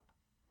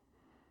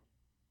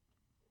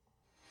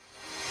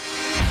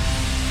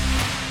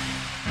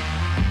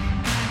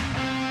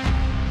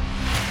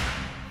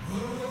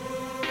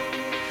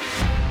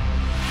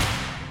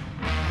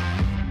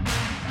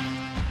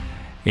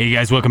Hey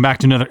guys, welcome back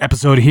to another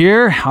episode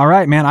here. All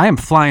right, man, I am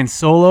flying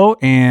solo,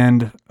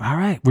 and all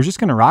right, we're just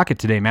gonna rock it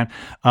today, man.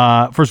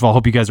 First of all,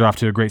 hope you guys are off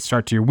to a great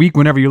start to your week.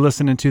 Whenever you're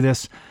listening to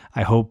this,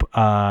 I hope,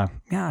 I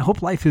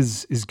hope life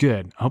is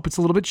good. I hope it's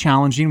a little bit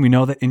challenging. We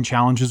know that in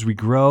challenges we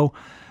grow,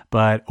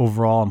 but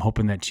overall, I'm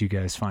hoping that you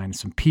guys find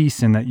some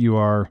peace and that you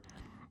are,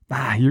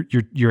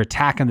 you're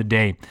attacking the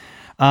day.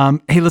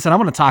 Hey, listen, I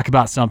want to talk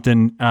about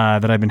something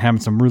that I've been having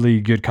some really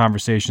good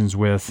conversations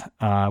with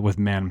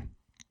men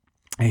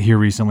here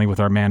recently with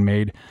our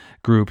Man-Made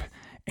group.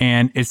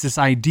 And it's this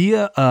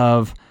idea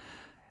of,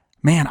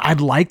 man, I'd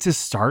like to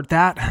start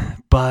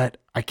that, but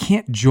I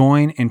can't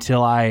join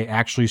until I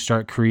actually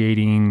start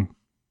creating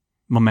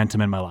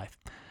momentum in my life.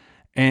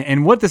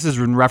 And what this is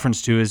in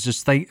reference to is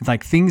just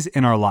like things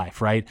in our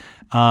life, right?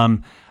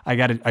 I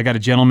got a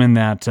gentleman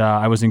that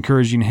I was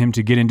encouraging him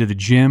to get into the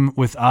gym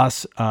with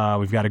us.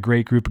 We've got a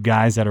great group of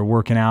guys that are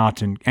working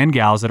out and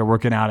gals that are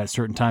working out at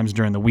certain times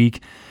during the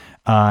week.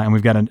 And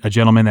we've got a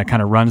gentleman that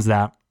kind of runs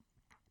that.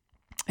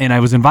 And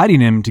I was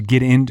inviting him to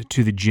get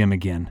into the gym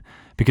again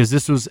because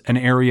this was an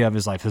area of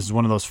his life. This is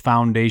one of those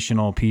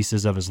foundational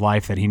pieces of his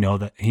life that he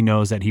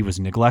knows that he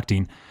was neglecting.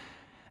 And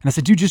I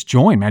said, dude, just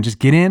join, man. Just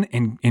get in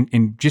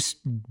and just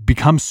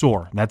become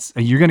sore.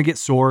 You're going to get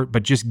sore,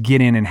 but just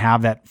get in and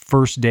have that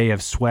first day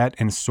of sweat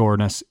and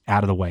soreness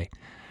out of the way.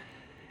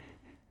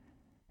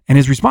 And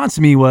his response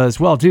to me was,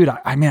 well, dude,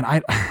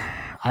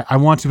 I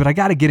want to, but I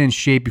got to get in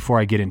shape before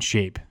I get in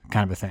shape,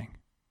 kind of a thing.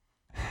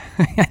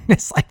 And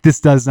it's like, this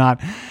does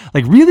not,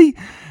 like, really,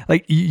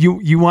 like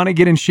you want to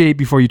get in shape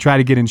before you try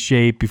to get in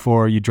shape,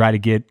 before you try to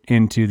get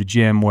into the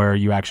gym where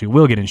you actually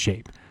will get in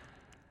shape.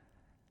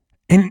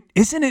 And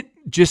isn't it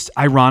just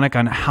ironic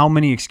on how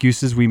many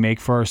excuses we make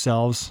for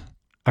ourselves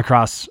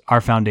across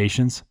our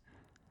foundations?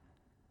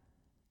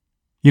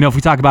 You know, if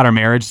we talk about our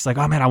marriage, it's like,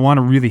 oh man, I want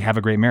to really have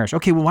a great marriage.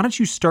 Okay, well, why don't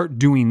you start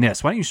doing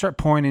this? Why don't you start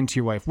pouring into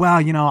your wife? Well,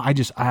 you know, I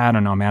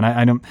don't know,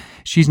 man.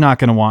 She's not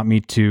going to want me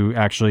to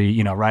actually,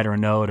 you know, write her a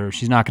note, or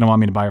she's not going to want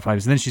me to buy her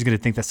flowers. And then she's going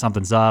to think that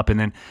something's up. And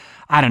then,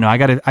 I don't know, I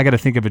got to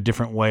think of a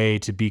different way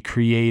to be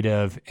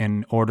creative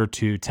in order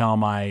to tell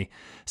my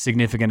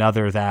significant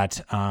other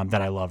that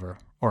I love her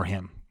or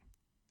him.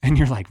 And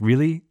you're like,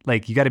 really?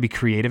 Like, you got to be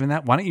creative in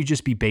that? Why don't you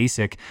just be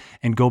basic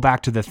and go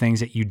back to the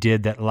things that you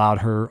did that allowed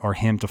her or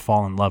him to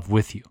fall in love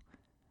with you?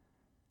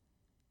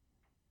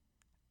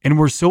 And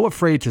we're so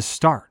afraid to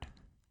start.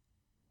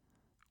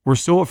 We're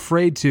so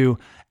afraid to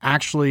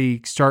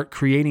actually start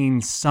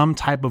creating some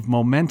type of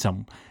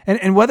momentum.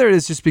 And whether it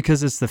is just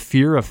because it's the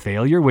fear of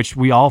failure, which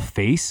we all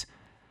face,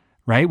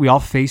 right? We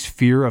all face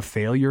fear of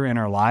failure in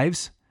our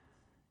lives.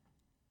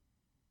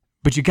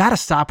 But you got to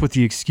stop with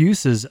the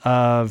excuses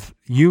of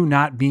you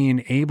not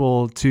being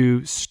able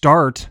to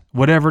start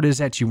whatever it is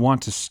that you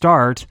want to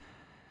start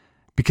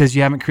because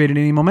you haven't created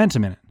any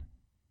momentum in it.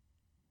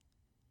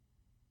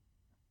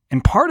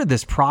 And part of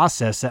this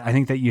process that I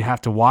think that you have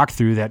to walk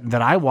through,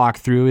 that I walk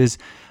through, is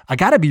I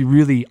got to be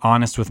really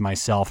honest with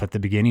myself at the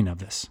beginning of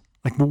this.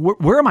 Like,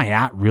 where am I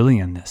at really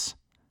in this?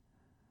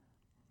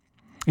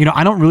 You know,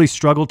 I don't really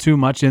struggle too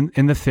much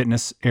in the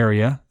fitness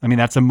area. I mean,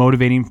 that's a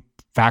motivating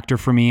factor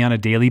for me on a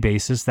daily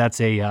basis.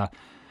 That's a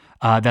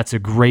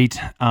great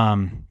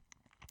time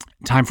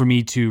for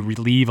me to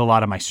relieve a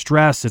lot of my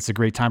stress. It's a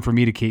great time for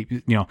me to keep,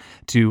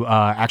 to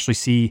actually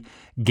see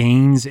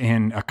gains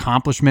and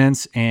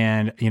accomplishments.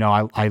 And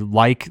I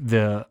like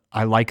the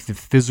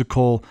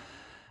physical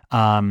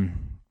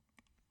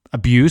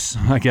abuse,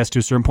 I guess, to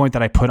a certain point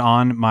that I put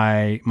on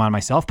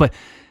myself. But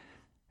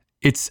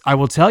I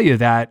will tell you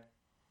that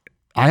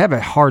I have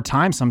a hard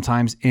time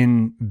sometimes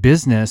in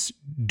business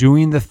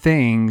doing the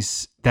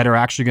things that are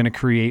actually going to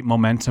create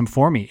momentum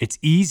for me. It's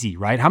easy,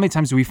 right? How many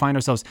times do we find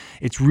ourselves,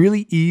 it's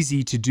really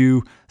easy to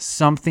do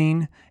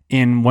something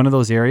in one of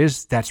those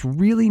areas that's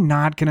really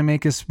not going to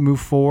make us move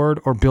forward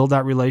or build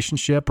that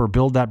relationship or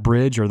build that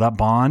bridge or that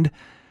bond,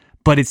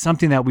 but it's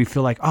something that we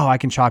feel like, oh, I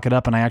can chalk it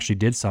up and I actually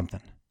did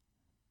something.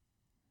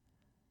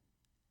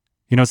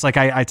 You know, it's like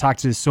I talk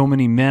to so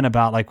many men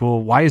about like,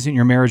 well, why isn't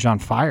your marriage on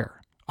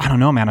fire? I don't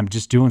know, man. I'm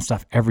just doing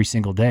stuff every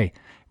single day.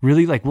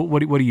 Really? Like,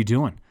 what are you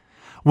doing?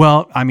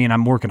 Well, I mean,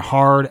 I'm working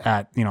hard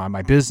at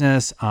my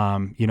business.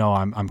 I'm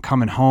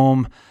coming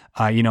home.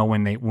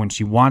 When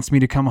she wants me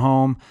to come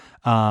home,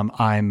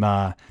 I'm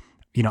a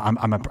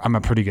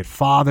pretty good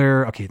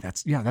father. Okay,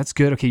 that's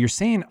good. Okay, you're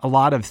saying a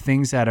lot of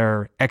things that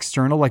are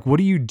external. Like, what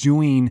are you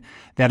doing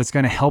that is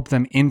going to help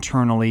them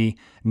internally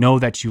know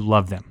that you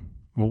love them?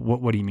 Well,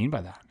 what do you mean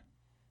by that?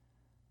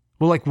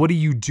 Well, like, what are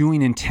you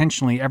doing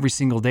intentionally every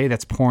single day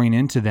that's pouring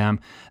into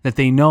them that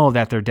they know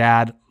that their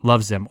dad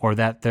loves them, or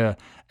that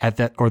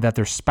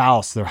their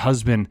spouse, their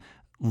husband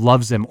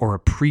loves them or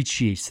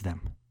appreciates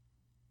them?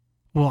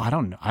 Well, I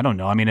don't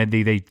know. I mean,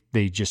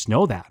 they just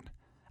know that.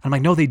 I'm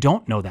like, no, they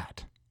don't know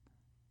that.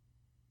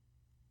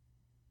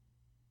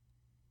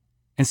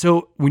 And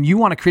so when you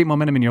want to create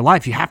momentum in your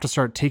life, you have to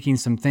start taking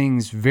some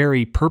things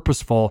very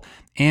purposeful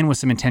and with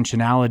some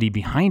intentionality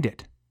behind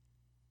it.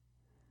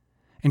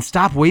 And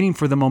stop waiting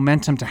for the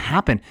momentum to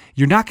happen.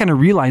 You're not going to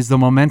realize the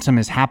momentum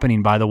is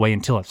happening, by the way,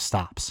 until it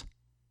stops.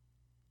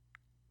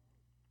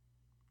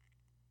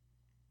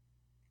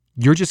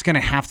 You're just going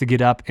to have to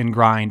get up and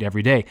grind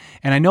every day.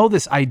 And I know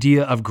this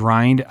idea of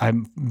grind,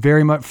 I'm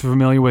very much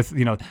familiar with,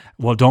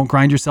 well, don't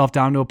grind yourself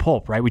down to a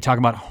pulp, right? We talk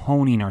about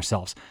honing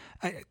ourselves.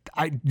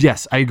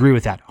 Yes, I agree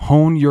with that.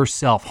 Hone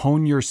yourself,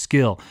 hone your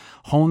skill,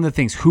 hone the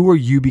things. Who are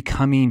you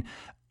becoming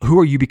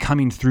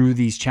through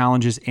these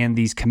challenges and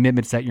these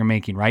commitments that you're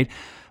making, right?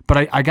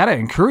 But I got to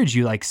encourage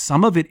you, like,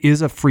 some of it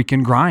is a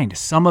freaking grind.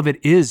 Some of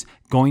it is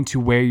going to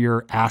wear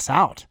your ass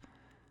out.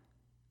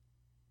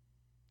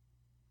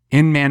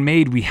 In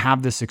Man-Made, we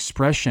have this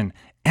expression,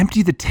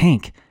 empty the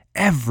tank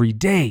every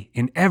day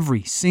in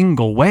every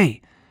single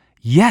way.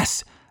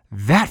 Yes,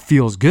 that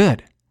feels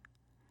good.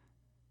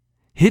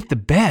 Hit the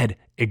bed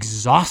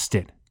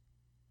exhausted.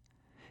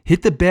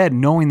 Hit the bed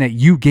knowing that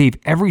you gave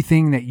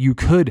everything that you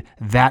could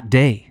that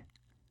day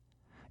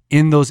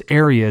in those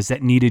areas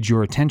that needed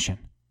your attention.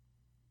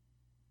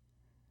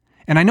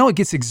 And I know it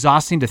gets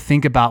exhausting to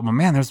think about, well,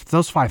 man, there's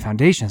those 5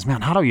 foundations.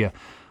 Man, how do you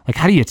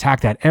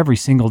attack that every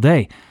single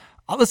day?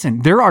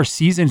 Listen, there are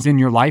seasons in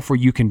your life where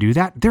you can do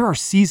that. There are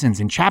seasons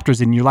and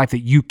chapters in your life that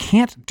you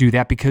can't do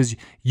that because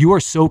you are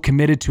so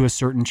committed to a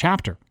certain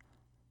chapter.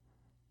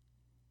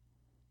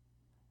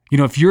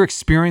 If you're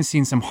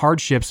experiencing some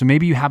hardships, so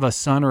maybe you have a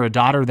son or a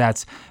daughter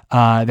that's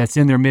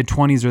in their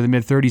mid-20s or the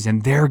mid-30s,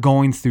 and they're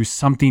going through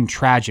something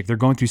tragic. They're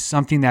going through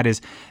something that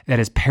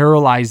has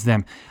paralyzed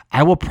them.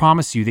 I will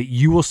promise you that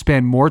you will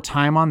spend more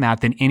time on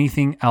that than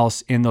anything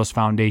else in those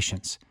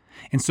foundations.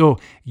 And so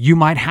you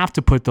might have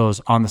to put those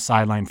on the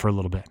sideline for a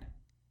little bit.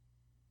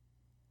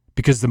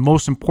 Because the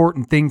most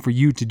important thing for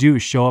you to do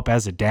is show up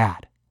as a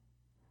dad.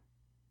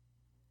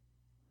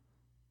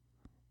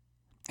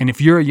 And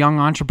if you're a young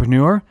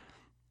entrepreneur,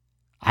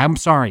 I'm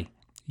sorry,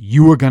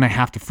 you are going to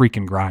have to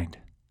freaking grind.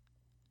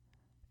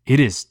 It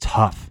is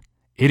tough.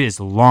 It is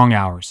long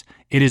hours.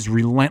 It is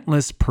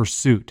relentless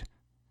pursuit,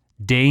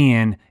 day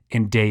in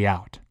and day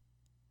out.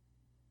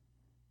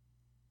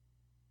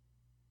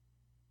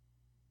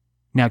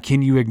 Now,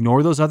 can you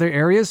ignore those other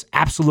areas?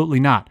 Absolutely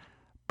not.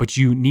 But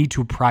you need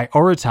to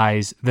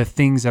prioritize the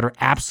things that are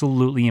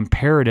absolutely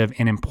imperative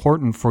and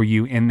important for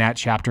you in that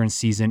chapter and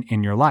season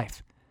in your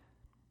life.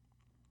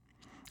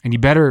 And you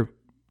better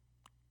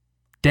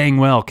dang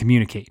well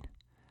communicate.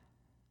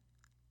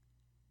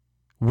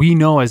 We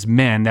know as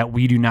men that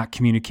we do not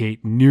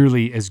communicate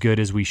nearly as good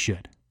as we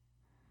should.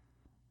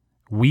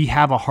 We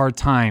have a hard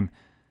time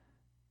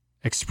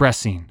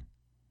expressing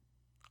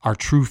our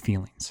true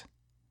feelings.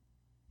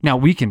 Now,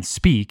 we can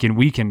speak and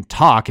we can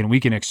talk and we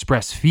can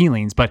express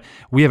feelings, but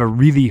we have a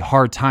really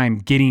hard time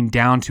getting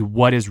down to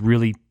what is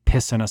really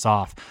pissing us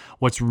off,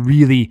 what's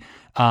really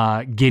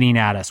getting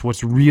at us,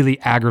 what's really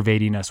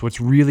aggravating us, what's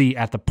really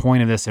at the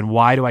point of this, and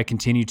why do I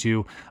continue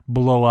to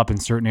blow up in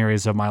certain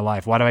areas of my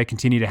life? Why do I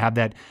continue to have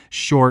that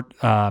short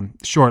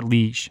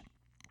leash,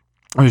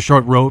 or the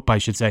short rope, I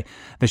should say,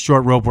 the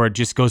short rope where it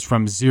just goes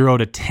from 0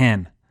 to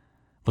 10? Well,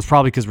 it's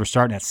probably because we're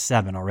starting at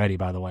 7 already,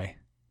 by the way.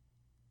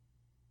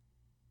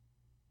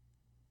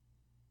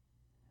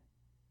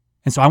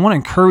 And so I want to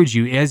encourage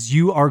you as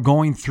you are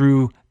going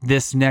through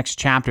this next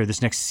chapter,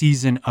 this next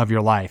season of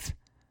your life.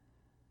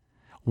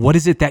 What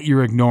is it that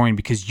you're ignoring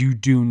because you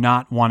do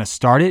not want to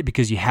start it,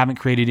 because you haven't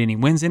created any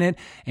wins in it,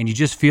 and you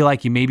just feel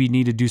like you maybe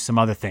need to do some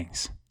other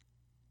things?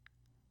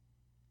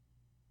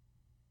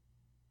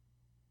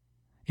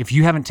 If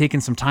you haven't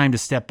taken some time to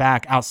step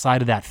back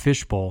outside of that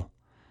fishbowl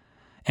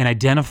and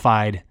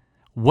identified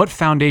what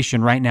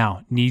foundation right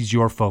now needs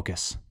your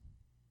focus,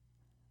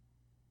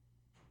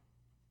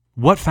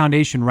 what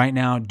foundation right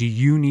now do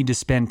you need to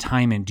spend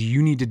time in? Do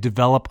you need to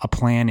develop a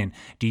plan in?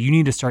 Do you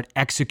need to start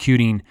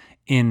executing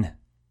in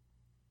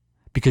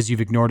because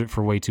you've ignored it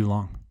for way too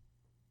long?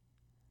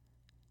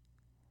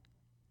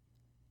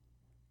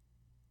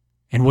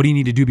 And what do you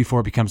need to do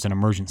before it becomes an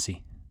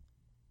emergency?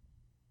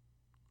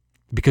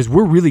 Because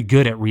we're really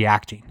good at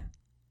reacting,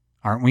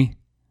 aren't we?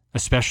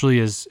 Especially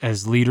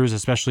as leaders,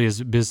 especially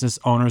as business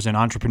owners and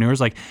entrepreneurs.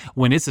 Like,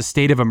 when it's a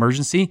state of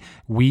emergency,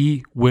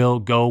 we will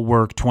go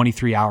work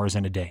 23 hours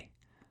in a day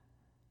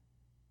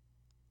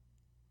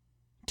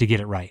to get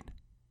it right.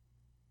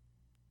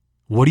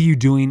 What are you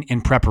doing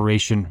in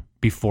preparation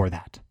before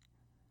that?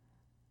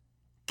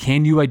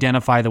 Can you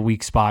identify the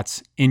weak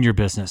spots in your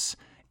business,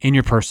 in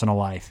your personal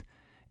life,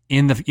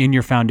 in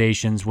your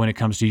foundations when it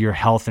comes to your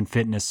health and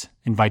fitness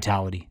and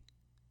vitality?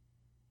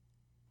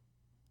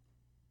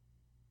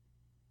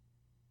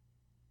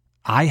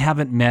 I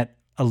haven't met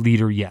a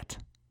leader yet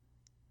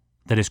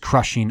that is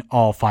crushing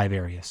all 5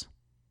 areas.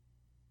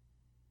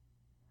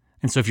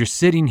 And so if you're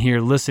sitting here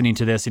listening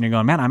to this and you're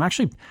going, man, I'm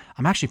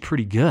actually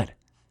pretty good.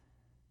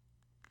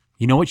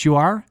 You know what you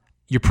are?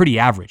 You're pretty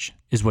average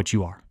is what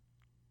you are.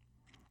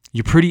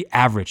 You're pretty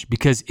average,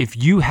 because if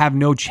you have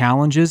no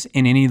challenges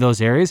in any of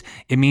those areas,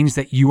 it means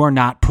that you are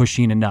not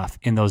pushing enough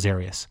in those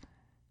areas.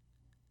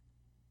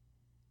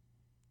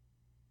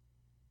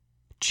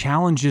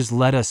 Challenges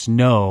let us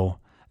know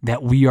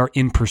that we are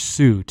in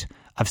pursuit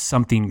of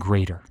something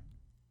greater.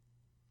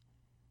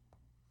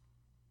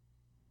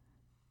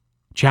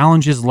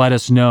 Challenges let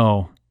us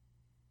know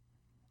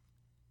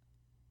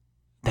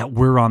that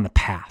we're on the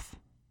path.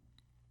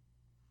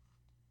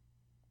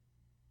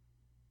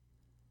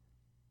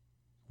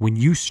 When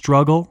you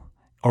struggle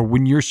or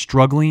when you're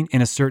struggling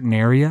in a certain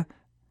area,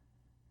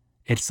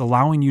 it's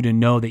allowing you to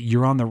know that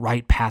you're on the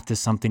right path to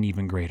something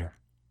even greater.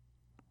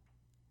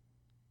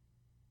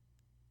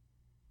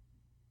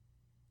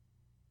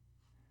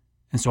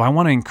 And so I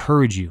want to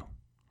encourage you,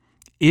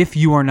 if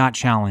you are not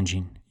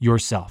challenging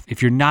yourself,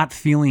 if you're not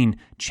feeling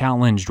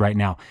challenged right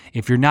now,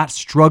 if you're not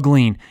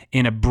struggling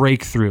in a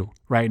breakthrough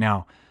right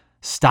now,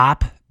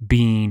 stop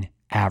being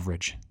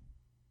average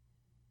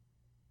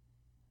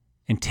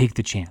and take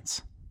the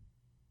chance.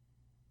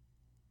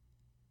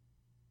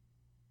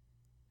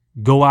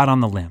 Go out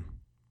on the limb.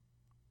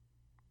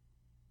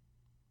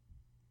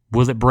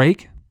 Will it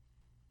break?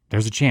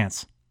 There's a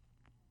chance.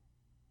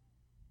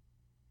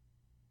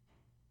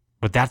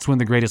 But that's when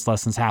the greatest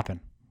lessons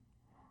happen.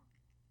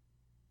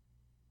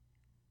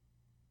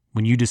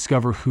 When you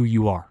discover who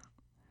you are,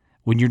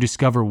 when you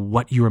discover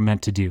what you are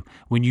meant to do,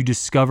 when you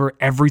discover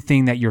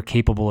everything that you're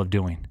capable of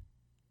doing.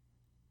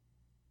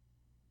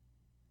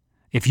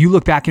 If you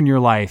look back in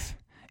your life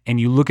and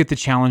you look at the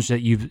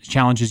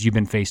challenges you've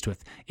been faced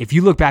with, if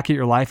you look back at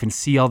your life and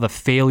see all the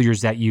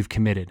failures that you've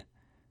committed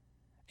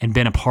and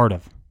been a part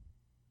of,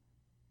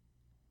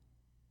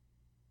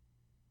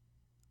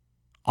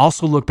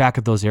 also look back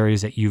at those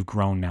areas that you've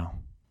grown now.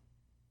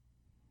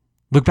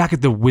 Look back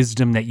at the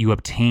wisdom that you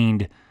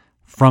obtained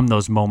from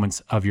those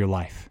moments of your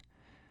life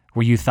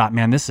where you thought,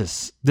 man, this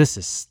is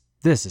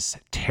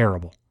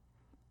terrible.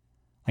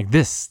 Like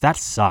that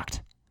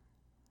sucked.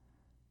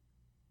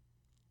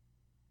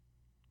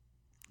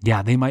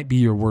 Yeah, they might be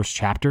your worst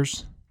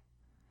chapters,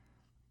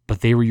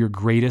 but they were your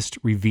greatest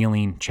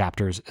revealing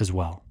chapters as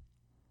well.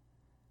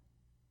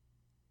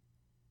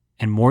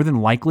 And more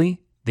than likely,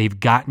 they've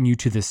gotten you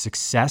to the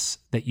success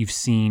that you've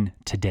seen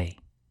today.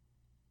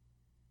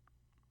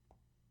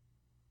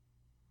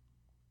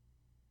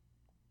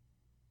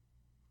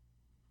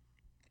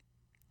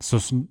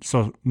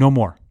 So no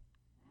more.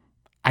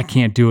 I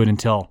can't do it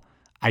until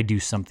I do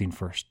something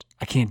first.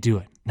 I can't do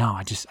it. No,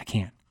 I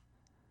can't.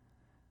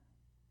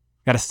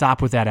 Got to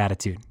stop with that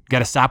attitude. Got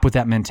to stop with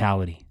that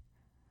mentality.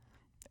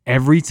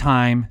 Every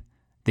time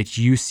that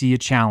you see a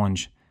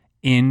challenge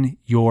in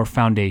your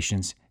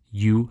foundations,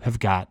 you have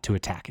got to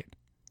attack it.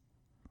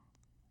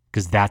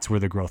 Because that's where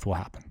the growth will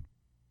happen.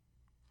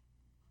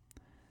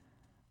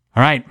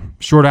 All right,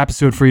 short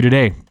episode for you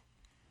today.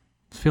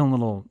 Feeling a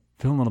little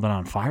bit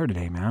on fire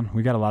today, man.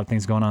 We got a lot of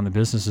things going on in the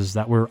businesses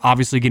that we're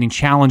obviously getting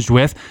challenged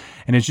with,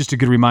 and it's just a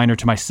good reminder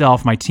to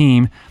myself, my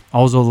team,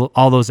 also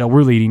all those that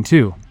we're leading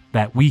too,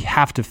 that we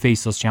have to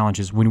face those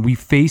challenges. When we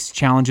face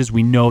challenges,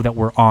 we know that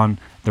we're on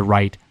the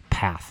right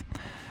path.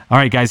 All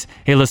right, guys.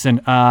 Hey, listen,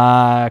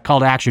 call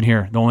to action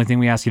here. The only thing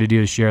we ask you to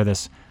do is share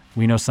this.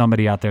 We know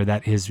somebody out there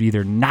that is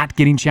either not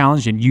getting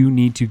challenged and you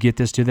need to get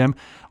this to them,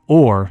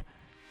 or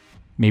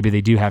maybe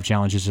they do have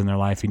challenges in their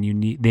life and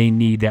they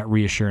need that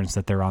reassurance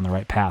that they're on the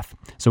right path.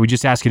 So we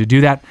just ask you to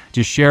do that.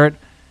 Just share it.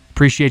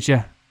 Appreciate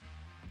you.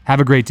 Have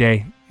a great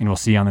day, and we'll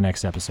see you on the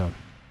next episode.